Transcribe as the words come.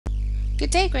Good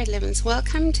day, grade 11s.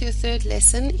 Welcome to your third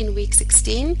lesson in week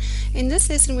 16. In this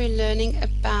lesson, we're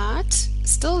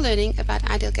still learning about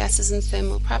ideal gases and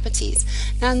thermal properties.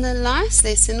 Now, in the last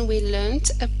lesson, we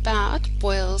learned about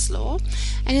Boyle's law,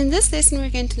 and in this lesson, we're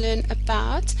going to learn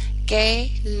about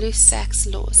Lusac's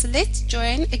law. So let's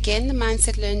join again the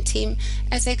Mindset Learn team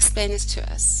as they explain this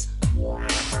to us.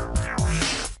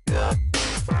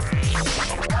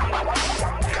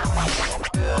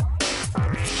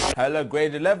 Hello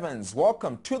grade 11s,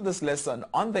 welcome to this lesson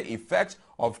on the effect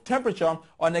of temperature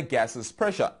on a gas's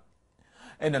pressure.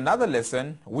 In another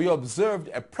lesson, we observed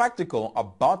a practical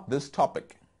about this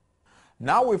topic.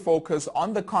 Now we focus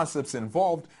on the concepts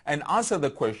involved and answer the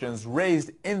questions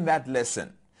raised in that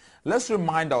lesson. Let's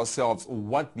remind ourselves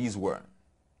what these were.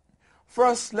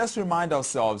 First, let's remind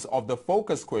ourselves of the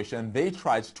focus question they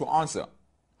tried to answer.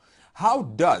 How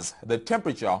does the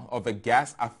temperature of a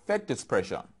gas affect its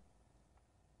pressure?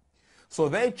 So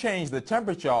they changed the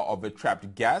temperature of a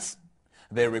trapped gas,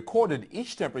 they recorded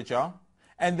each temperature,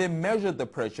 and they measured the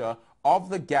pressure of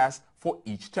the gas for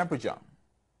each temperature.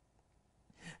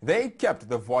 They kept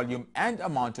the volume and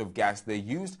amount of gas they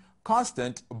used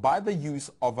constant by the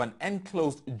use of an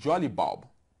enclosed jolly bulb.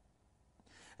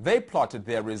 They plotted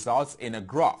their results in a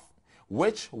graph,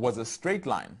 which was a straight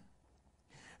line.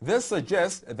 This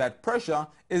suggests that pressure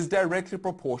is directly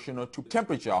proportional to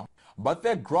temperature, but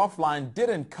their graph line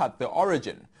didn't cut the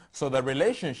origin, so the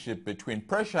relationship between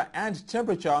pressure and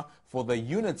temperature for the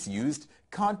units used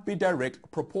can't be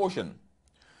direct proportion.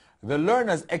 The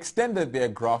learners extended their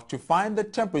graph to find the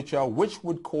temperature which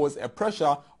would cause a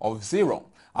pressure of 0,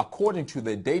 according to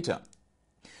their data.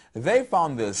 They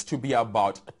found this to be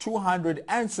about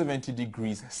 270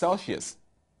 degrees Celsius.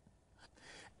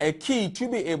 A key to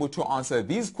be able to answer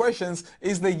these questions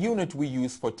is the unit we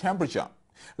use for temperature.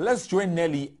 Let's join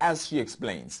Nelly as she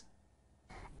explains.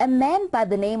 A man by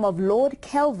the name of Lord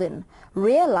Kelvin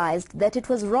realized that it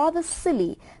was rather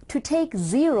silly to take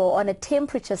 0 on a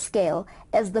temperature scale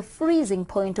as the freezing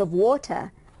point of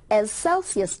water, as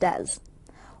Celsius does,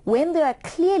 when there are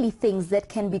clearly things that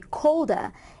can be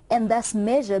colder and thus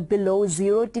measure below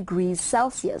 0 degrees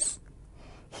Celsius.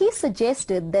 He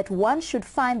suggested that one should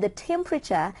find the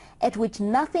temperature at which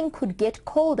nothing could get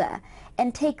colder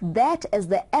and take that as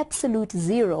the absolute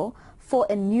 0 for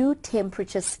a new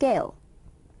temperature scale.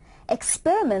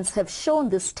 Experiments have shown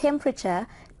this temperature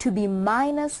to be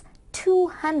minus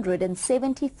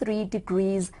 273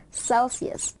 degrees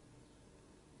Celsius.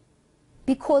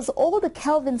 Because all the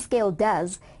Kelvin scale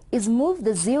does is move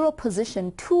the 0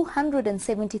 position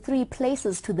 273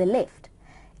 places to the left,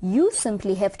 you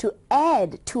simply have to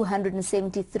add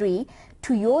 273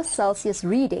 to your Celsius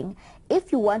reading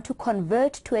if you want to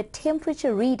convert to a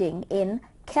temperature reading in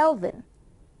Kelvin.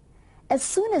 As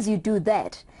soon as you do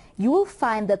that, you will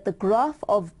find that the graph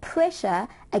of pressure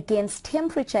against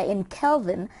temperature in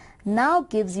Kelvin now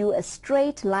gives you a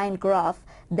straight line graph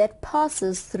that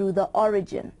passes through the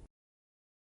origin.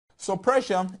 So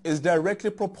pressure is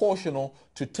directly proportional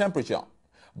to temperature,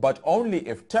 but only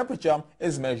if temperature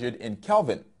is measured in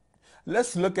Kelvin.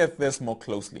 Let's look at this more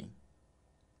closely.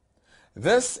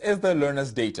 This is the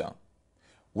learner's data.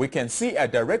 We can see a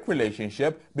direct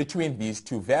relationship between these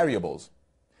two variables.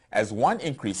 As one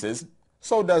increases,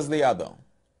 so does the other.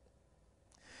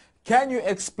 Can you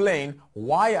explain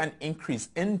why an increase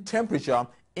in temperature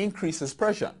increases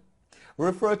pressure?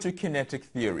 Refer to kinetic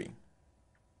theory.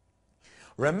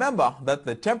 Remember that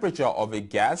the temperature of a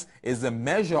gas is a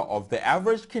measure of the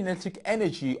average kinetic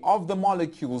energy of the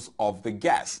molecules of the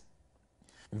gas.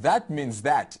 That means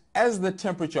that as the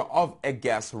temperature of a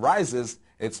gas rises,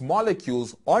 its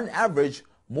molecules on average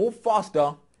move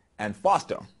faster and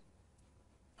faster.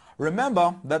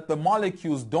 Remember that the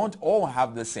molecules don't all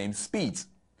have the same speeds.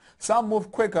 Some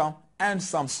move quicker and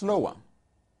some slower.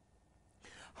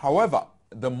 However,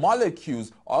 the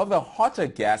molecules of a hotter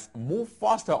gas move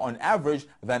faster on average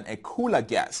than a cooler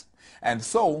gas, and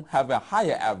so have a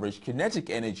higher average kinetic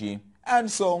energy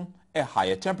and so a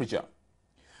higher temperature.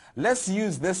 Let's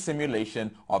use this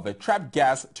simulation of a trapped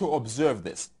gas to observe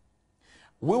this.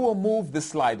 We will move the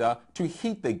slider to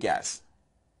heat the gas.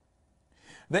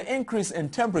 The increase in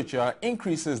temperature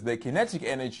increases the kinetic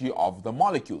energy of the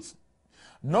molecules.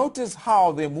 Notice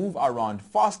how they move around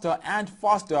faster and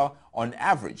faster on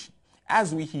average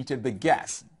as we heated the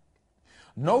gas.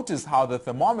 Notice how the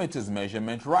thermometer's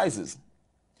measurement rises.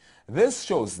 This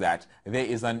shows that there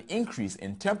is an increase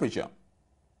in temperature.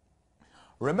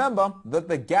 Remember that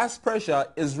the gas pressure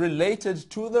is related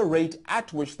to the rate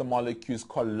at which the molecules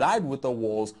collide with the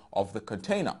walls of the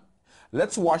container.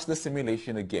 Let's watch the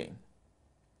simulation again.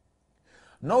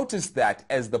 Notice that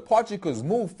as the particles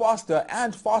move faster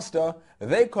and faster,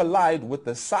 they collide with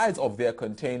the sides of their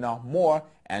container more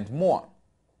and more.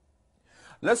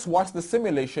 Let's watch the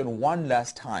simulation one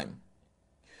last time.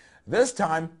 This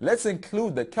time, let's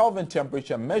include the Kelvin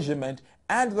temperature measurement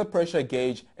and the pressure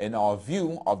gauge in our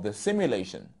view of the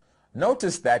simulation.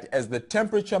 Notice that as the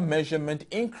temperature measurement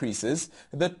increases,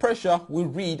 the pressure we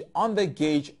read on the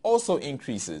gauge also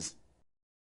increases.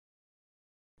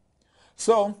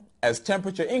 So, as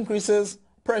temperature increases,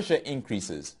 pressure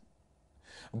increases.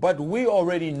 But we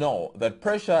already know that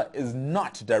pressure is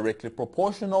not directly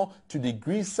proportional to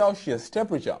degrees Celsius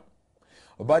temperature.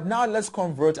 But now let's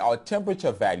convert our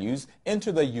temperature values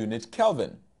into the unit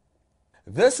Kelvin.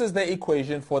 This is the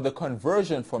equation for the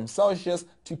conversion from Celsius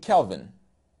to Kelvin.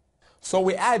 So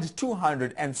we add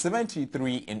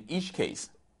 273 in each case.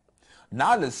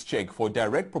 Now let's check for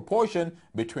direct proportion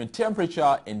between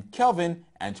temperature in Kelvin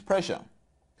and pressure.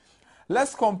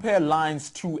 Let's compare lines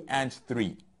 2 and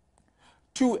 3.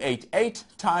 288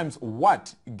 times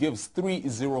what gives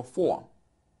 304?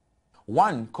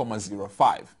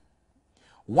 1,05.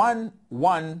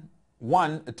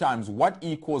 111 times what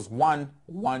equals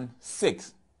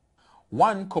 116?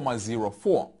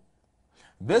 1,04.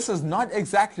 This is not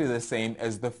exactly the same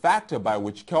as the factor by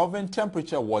which Kelvin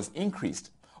temperature was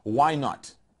increased. Why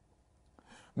not?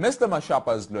 Mr.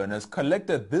 Mashapa's learners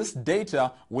collected this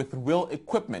data with real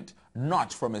equipment,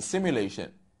 not from a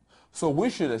simulation. So we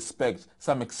should expect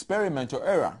some experimental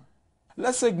error.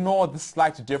 Let's ignore the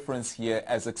slight difference here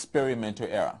as experimental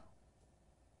error.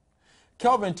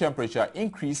 Kelvin temperature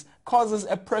increase causes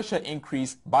a pressure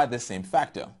increase by the same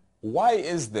factor. Why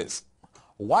is this?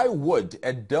 Why would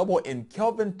a double in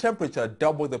Kelvin temperature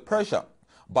double the pressure,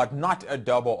 but not a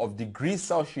double of degrees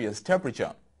Celsius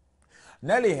temperature?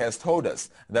 Nelly has told us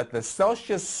that the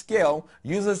Celsius scale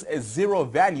uses a zero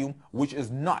value, which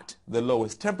is not the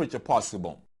lowest temperature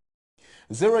possible.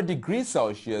 0 degrees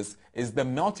Celsius is the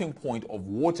melting point of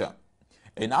water.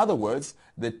 In other words,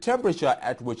 the temperature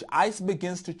at which ice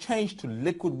begins to change to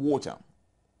liquid water.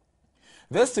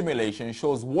 This simulation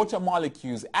shows water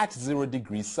molecules at 0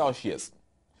 degrees Celsius.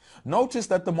 Notice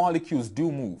that the molecules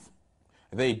do move.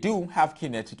 They do have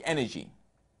kinetic energy.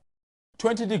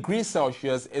 20 degrees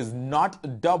Celsius is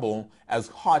not double as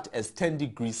hot as 10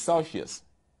 degrees Celsius.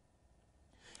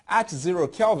 At 0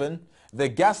 Kelvin, the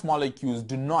gas molecules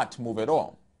do not move at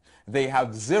all. They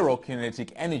have zero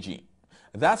kinetic energy.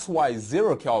 That's why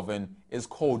 0 Kelvin is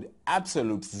called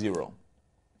absolute zero.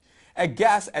 A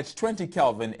gas at 20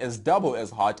 Kelvin is double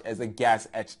as hot as a gas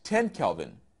at 10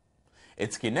 Kelvin.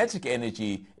 Its kinetic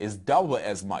energy is double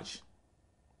as much.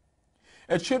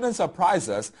 It shouldn't surprise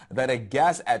us that a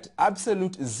gas at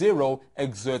absolute zero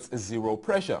exerts zero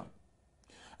pressure.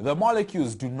 The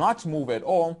molecules do not move at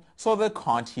all, so they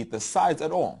can't heat the sides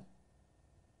at all.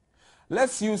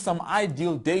 Let's use some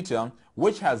ideal data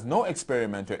which has no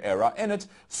experimental error in it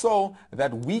so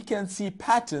that we can see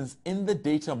patterns in the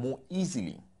data more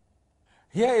easily.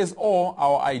 Here is all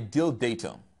our ideal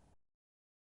data.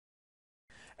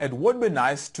 It would be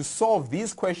nice to solve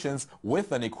these questions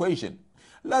with an equation.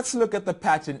 Let's look at the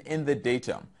pattern in the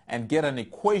data and get an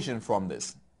equation from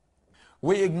this.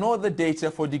 We ignore the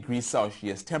data for degrees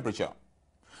Celsius temperature.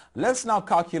 Let's now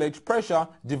calculate pressure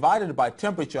divided by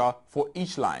temperature for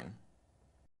each line.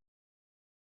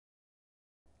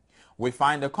 We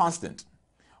find a constant.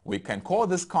 We can call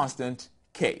this constant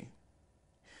K.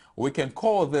 We can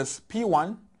call this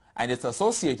P1 and its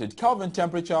associated Kelvin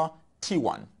temperature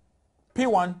T1.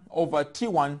 P1 over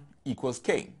T1 equals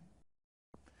K.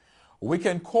 We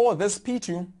can call this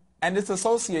P2 and its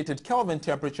associated Kelvin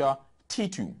temperature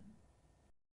T2.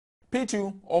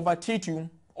 P2 over T2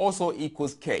 also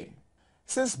equals K.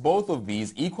 Since both of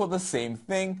these equal the same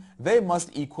thing, they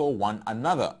must equal one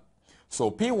another. So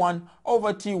P1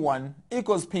 over T1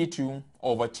 equals P2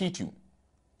 over T2.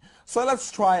 So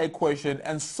let's try a equation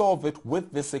and solve it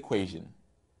with this equation.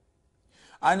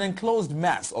 An enclosed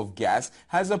mass of gas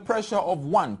has a pressure of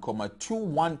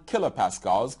 1,21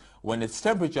 kilopascals when its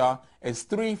temperature is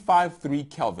 353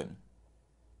 Kelvin.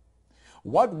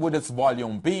 What would its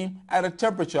volume be at a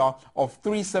temperature of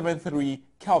 373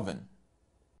 Kelvin?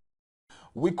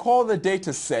 We call the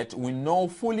data set we know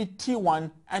fully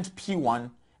T1 and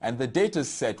P1 and the data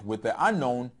set with the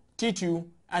unknown T2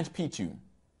 and P2.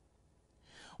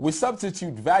 We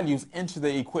substitute values into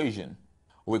the equation.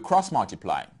 We cross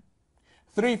multiply.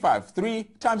 353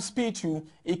 times P2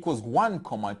 equals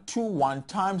 1,21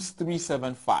 times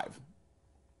 375.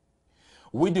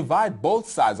 We divide both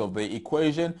sides of the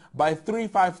equation by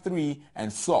 353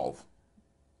 and solve.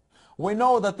 We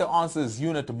know that the answer's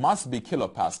unit must be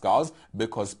kilopascals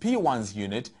because P1's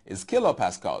unit is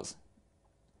kilopascals.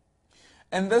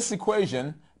 In this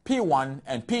equation, P1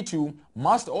 and P2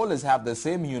 must always have the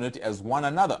same unit as one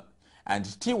another, and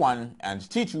T1 and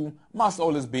T2 must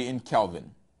always be in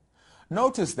Kelvin.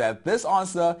 Notice that this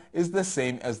answer is the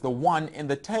same as the one in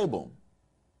the table.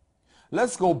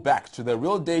 Let's go back to the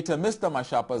real data Mr.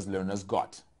 Mashapa's learners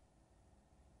got.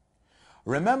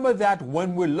 Remember that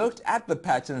when we looked at the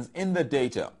patterns in the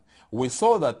data, we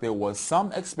saw that there was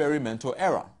some experimental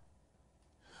error.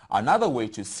 Another way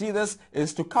to see this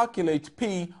is to calculate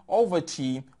P over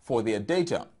T for their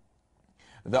data.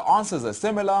 The answers are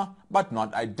similar but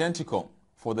not identical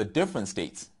for the different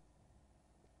states.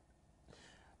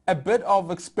 A bit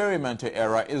of experimental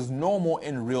error is normal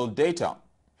in real data.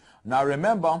 Now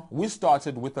remember, we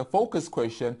started with a focus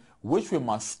question which we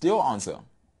must still answer.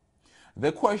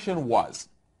 The question was,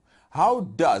 how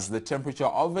does the temperature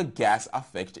of a gas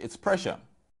affect its pressure?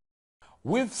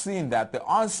 We've seen that the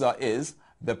answer is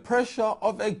the pressure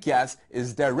of a gas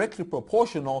is directly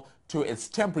proportional to its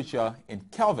temperature in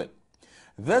Kelvin.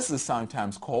 This is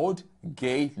sometimes called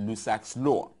Gay-Lussac's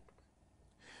law.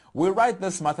 We write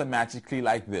this mathematically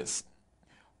like this.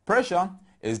 Pressure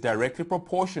is directly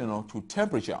proportional to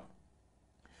temperature.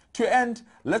 To end,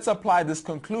 let's apply this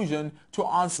conclusion to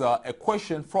answer a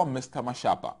question from Mr.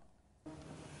 Mashapa.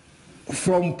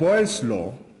 From Boyle's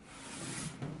law,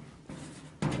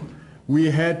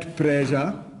 we had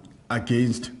pressure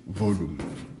against volume,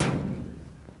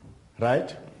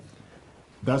 right?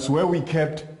 That's where we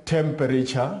kept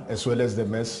temperature as well as the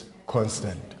mass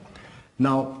constant.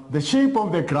 Now, the shape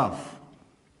of the graph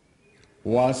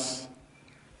was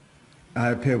a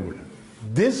hyperbola.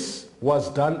 This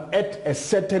was done at a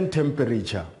certain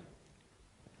temperature.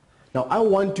 Now, I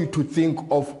want you to think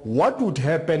of what would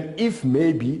happen if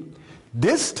maybe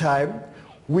this time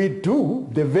we do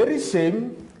the very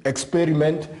same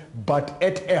experiment but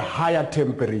at a higher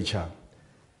temperature.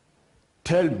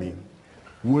 Tell me,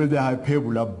 will the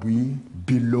hyperbola be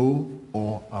below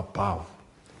or above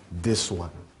this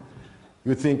one?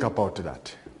 You think about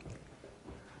that.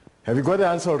 Have you got the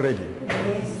answer already?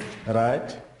 Yes.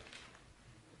 Right?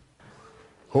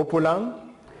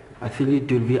 Hopulang? I feel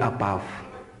it will be above.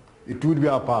 It would be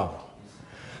above.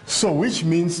 So which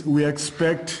means we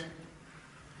expect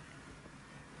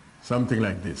something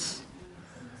like this.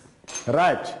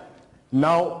 Right.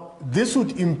 Now, this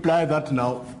would imply that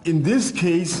now, in this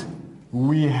case,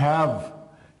 we have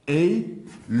a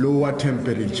lower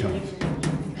temperature.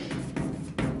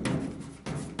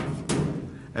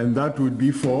 And that would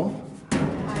be for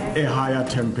a higher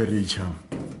temperature.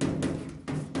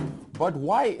 But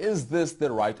why is this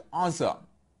the right answer?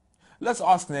 Let's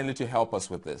ask Nelly to help us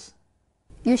with this.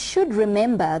 You should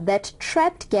remember that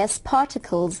trapped gas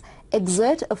particles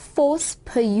exert a force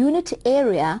per unit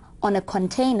area on a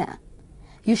container.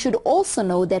 You should also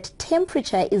know that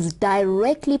temperature is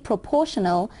directly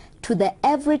proportional to the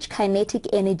average kinetic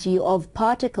energy of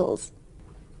particles.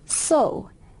 So,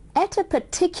 at a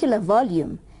particular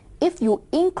volume, if you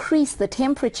increase the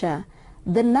temperature,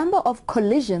 the number of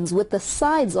collisions with the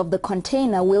sides of the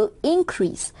container will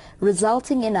increase,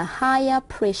 resulting in a higher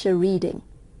pressure reading.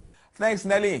 Thanks,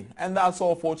 Nelly. And that's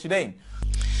all for today.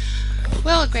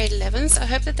 Well, grade 11s, I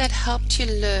hope that helped you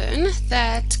learn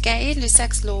that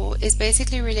Gay-Lussac's law is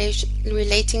basically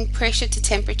relating pressure to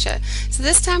temperature. So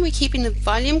this time we're keeping the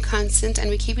volume constant and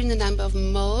we're keeping the number of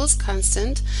moles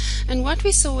constant. And what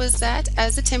we saw was that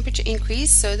as the temperature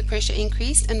increased, so the pressure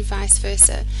increased, and vice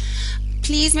versa.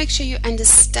 Please make sure you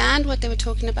understand what they were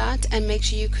talking about and make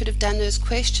sure you could have done those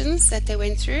questions that they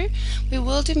went through. We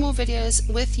will do more videos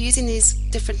with using these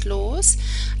different laws,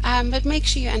 but make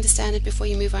sure you understand it before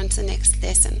you move on to the next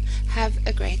lesson. Have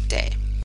a great day.